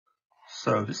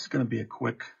So this is going to be a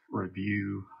quick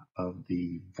review of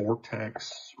the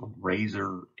Vortex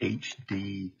Razor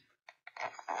HD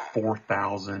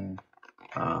 4000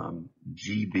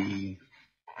 GB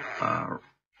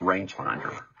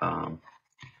rangefinder. And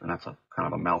that's a kind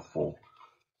of a mouthful.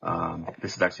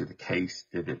 This is actually the case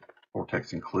that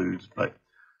Vortex includes, but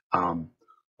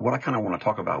what I kind of want to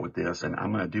talk about with this, and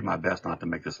I'm going to do my best not to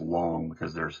make this long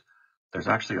because there's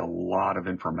actually a lot of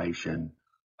information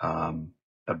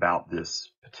about this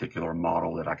particular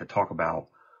model that I could talk about,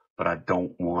 but I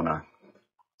don't want to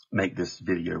make this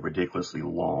video ridiculously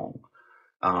long.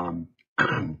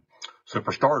 So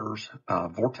for starters,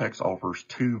 Vortex offers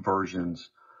two versions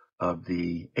of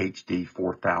the HD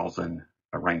 4000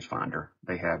 rangefinder.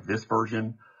 They have this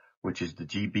version, which is the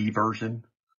GB version,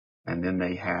 and then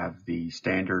they have the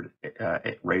standard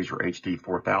Razor HD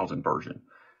 4000 version.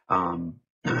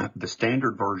 The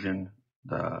standard version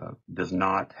does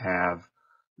not have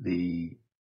the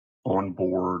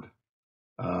onboard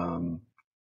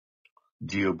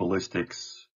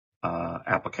GeoBallistics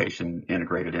application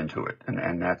integrated into it,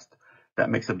 and that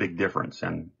makes a big difference.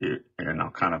 And I'll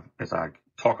kind of, as I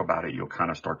talk about it, you'll kind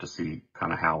of start to see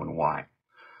kind of how and why.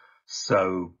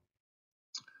 So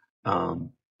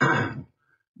the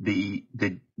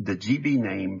GB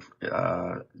name,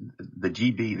 the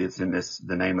GB that's in this,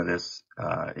 the name of this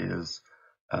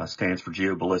stands for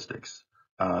GeoBallistics.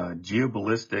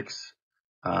 GeoBallistics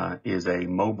is a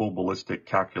mobile ballistic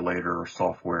calculator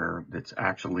software that's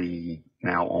actually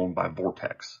now owned by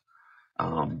Vortex,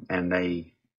 and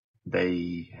they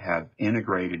have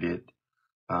integrated it,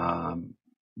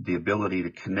 the ability to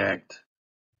connect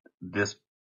this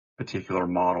particular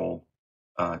model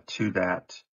to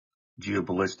that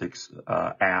GeoBallistics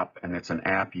app, and it's an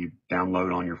app you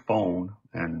download on your phone.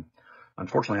 And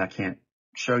unfortunately, I can't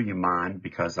show you mine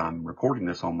because I'm recording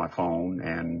this on my phone,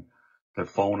 and the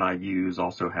phone I use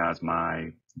also has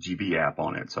my GB app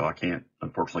on it, so I can't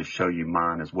unfortunately show you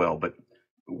mine as well. But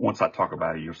once I talk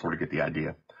about it, you'll sort of get the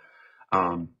idea.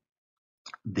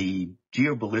 The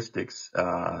GeoBallistics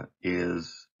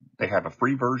they have a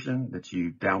free version that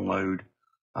you download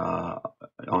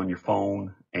on your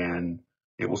phone, and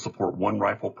it will support one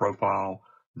rifle profile.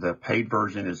 The paid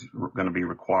version is going to be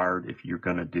required if you're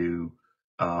going to do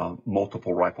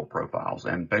multiple rifle profiles.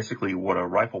 And basically what a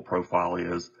rifle profile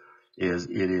is it's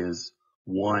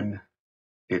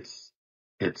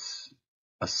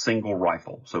a single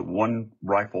rifle. So one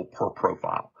rifle per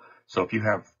profile. So if you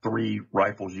have three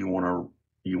rifles you want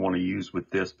to use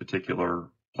with this particular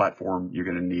platform, you're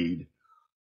going to need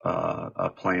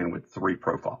a plan with three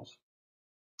profiles.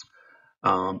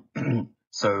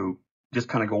 So just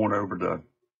kind of going over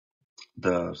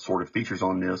the sort of features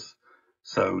on this.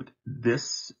 So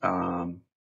this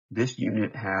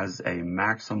unit has a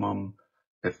maximum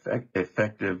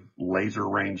effective laser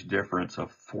range difference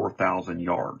of 4,000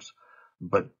 yards,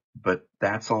 but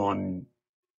that's on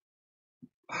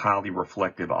highly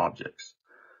reflective objects.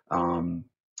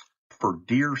 For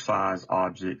deer size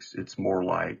objects, it's more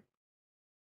like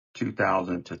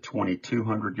 2,000 to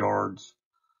 2,200 yards.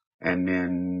 And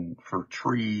then for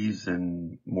trees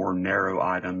and more narrow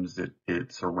items,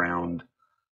 it's around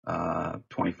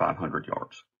 2,500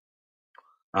 yards.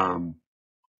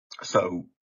 So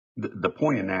the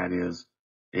point in that is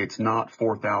it's not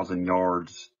 4,000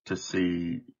 yards to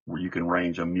see where you can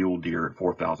range a mule deer at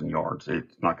 4,000 yards.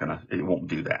 It won't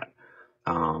do that.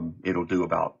 It'll do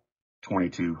about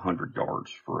 2,200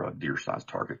 yards for a deer size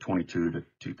target, 22 to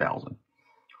 2,000.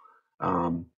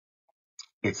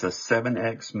 It's a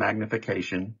 7x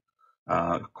magnification.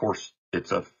 Of course,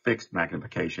 it's a fixed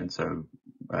magnification, so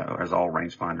as all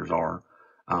rangefinders are.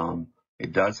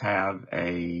 It does have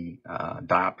a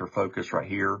diopter focus right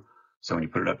here. So when you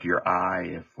put it up to your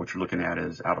eye, if what you're looking at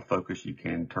is out of focus, you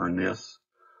can turn this.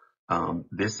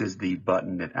 This is the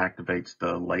button that activates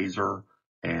the laser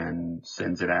and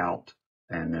sends it out,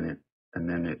 and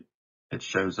then it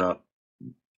shows up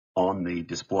on the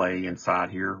display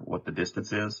inside here what the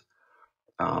distance is.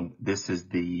 This is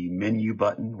the menu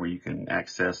button where you can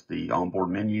access the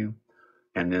onboard menu.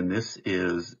 And then this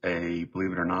is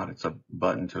believe it or not, it's a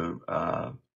button to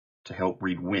help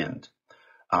read wind.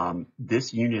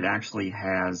 This unit actually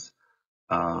has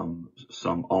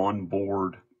some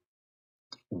onboard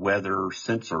weather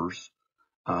sensors,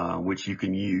 which you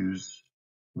can use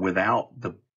without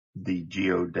the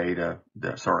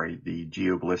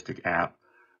GeoBallistic app,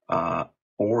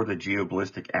 or the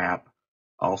GeoBallistic app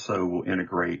also will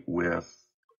integrate with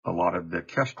a lot of the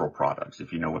Kestrel products,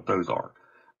 if you know what those are,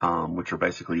 which are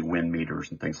basically wind meters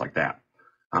and things like that.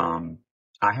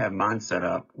 I have mine set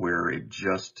up where it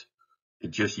just it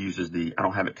just uses I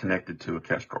don't have it connected to a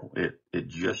Kestrel. It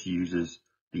just uses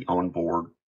the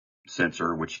onboard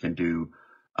sensor, which can do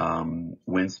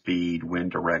wind speed,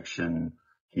 wind direction,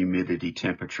 humidity,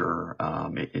 temperature.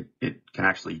 It can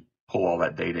actually pull all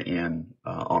that data in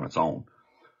on its own.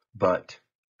 But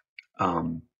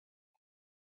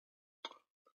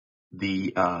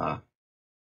the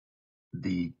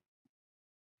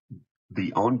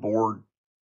onboard,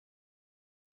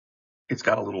 it's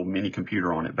got a little mini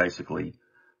computer on it, basically,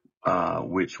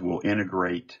 which will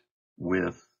integrate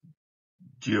with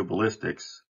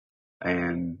GeoBallistics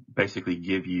and basically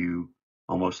give you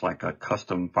almost like a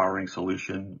custom firing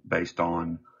solution based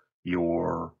on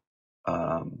your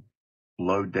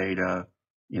load data,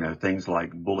 things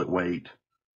like bullet weight,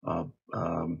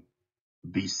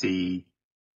 BC,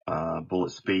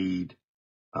 bullet speed,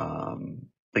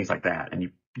 things like that.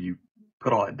 And you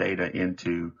put all that data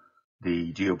into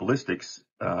the GeoBallistics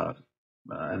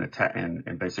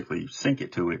and basically sync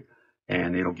it to it,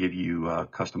 and it'll give you a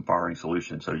custom firing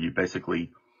solution. So you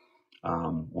basically,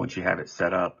 once you have it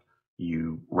set up,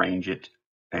 you range it,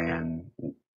 and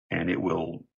it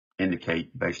will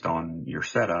indicate based on your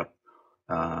setup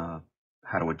how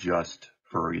to adjust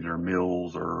for either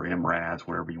mils or MRADs,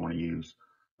 whatever you want to use,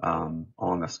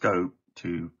 on the scope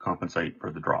to compensate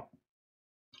for the drop.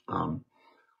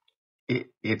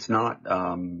 It's not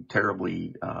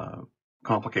terribly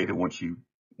complicated once you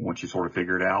sort of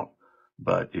figure it out.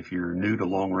 But if you're new to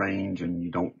long range and you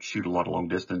don't shoot a lot of long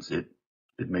distance, it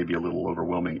may be a little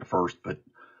overwhelming at first. But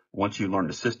once you learn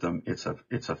the system, it's a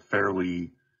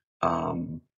fairly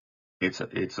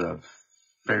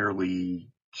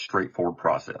straightforward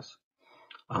process.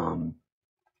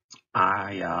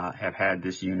 I have had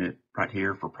this unit right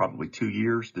here for probably 2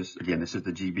 years. This is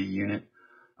the GB unit.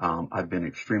 I've been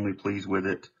extremely pleased with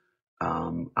it.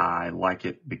 I like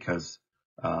it because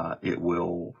it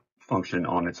will function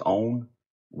on its own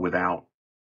without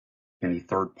any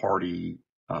third-party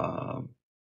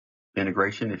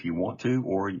integration if you want to,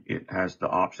 or it has the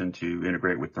option to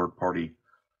integrate with third-party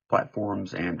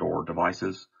platforms and or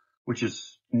devices, which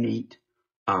is neat.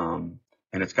 And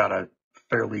it's got a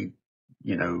fairly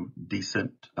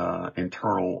decent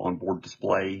internal onboard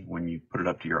display when you put it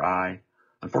up to your eye.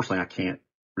 Unfortunately, I can't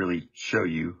really show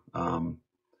you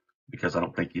because I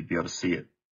don't think you'd be able to see it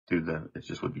it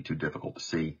just would be too difficult to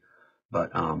see.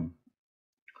 But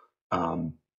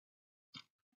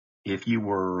if you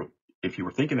were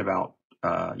thinking about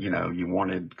you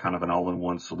wanted kind of an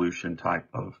all-in-one solution type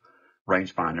of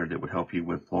rangefinder that would help you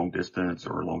with long distance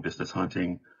or long distance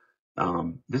hunting,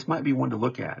 this might be one to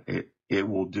look at. It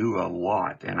will do a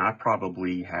lot, and I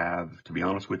probably have, to be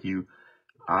honest with you,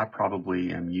 I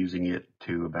probably am using it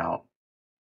to about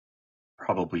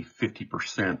probably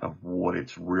 50% of what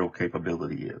its real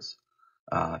capability is,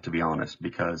 to be honest,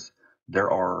 because there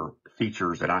are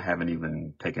features that I haven't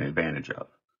even taken advantage of.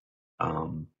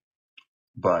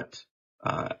 But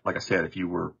like I said, if you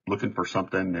were looking for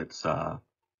something that's an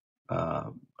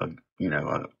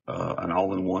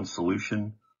all-in-one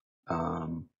solution,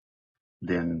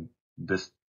 then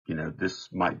this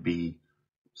might be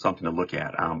something to look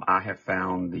at. I have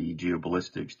found the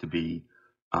GeoBallistics to be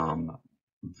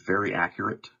very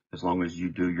accurate as long as you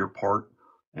do your part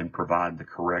and provide the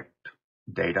correct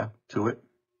data to it.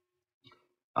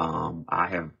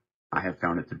 I have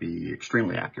found it to be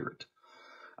extremely accurate.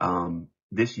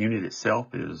 This unit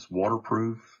itself is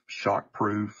waterproof,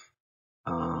 shockproof,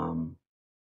 and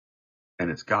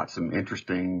it's got some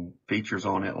interesting features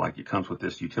on it, like it comes with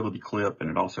this utility clip, and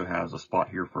it also has a spot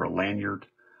here for a lanyard.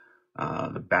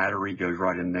 The battery goes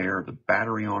right in there. The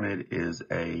battery on it is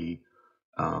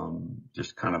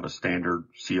just kind of a standard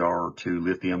CR2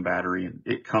 lithium battery.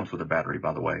 It comes with a battery,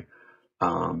 by the way.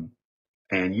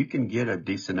 And you can get a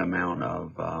decent amount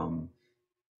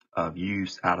of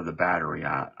use out of the battery.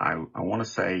 I want to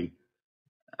say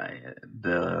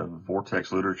the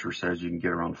Vortex literature says you can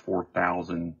get around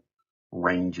 4,000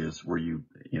 ranges where you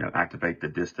activate the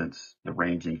distance, the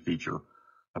ranging feature,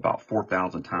 about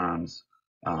 4,000 times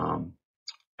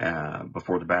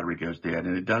before the battery goes dead.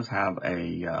 And it does have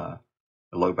a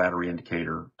low battery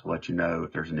indicator to let you know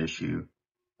if there's an issue,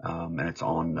 and it's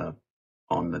on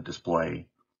the display.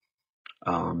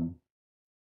 Trying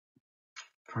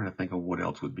to think of what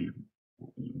else would be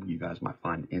you guys might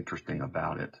find interesting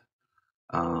about it.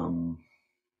 I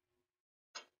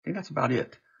think that's about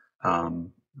it.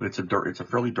 It's a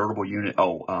fairly durable unit.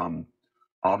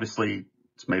 Obviously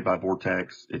it's made by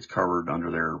Vortex. It's covered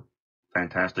under their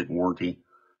fantastic warranty,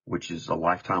 which is a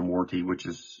lifetime warranty, which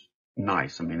is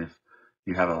nice. I mean, if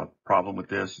you have a problem with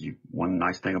this, one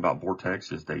nice thing about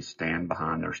Vortex is they stand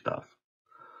behind their stuff.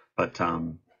 But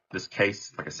this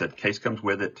case, like I said, the case comes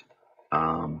with it.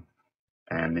 And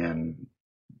then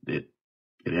it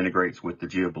integrates with the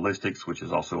GeoBallistics, which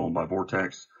is also owned by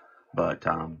Vortex. But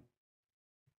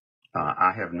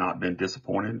I have not been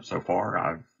disappointed so far.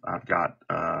 I've got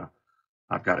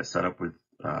it set up with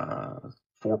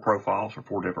 4 profiles for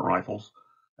 4 different rifles,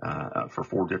 for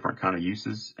 4 different kind of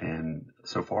uses, and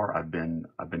so far I've been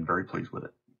very pleased with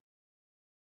it.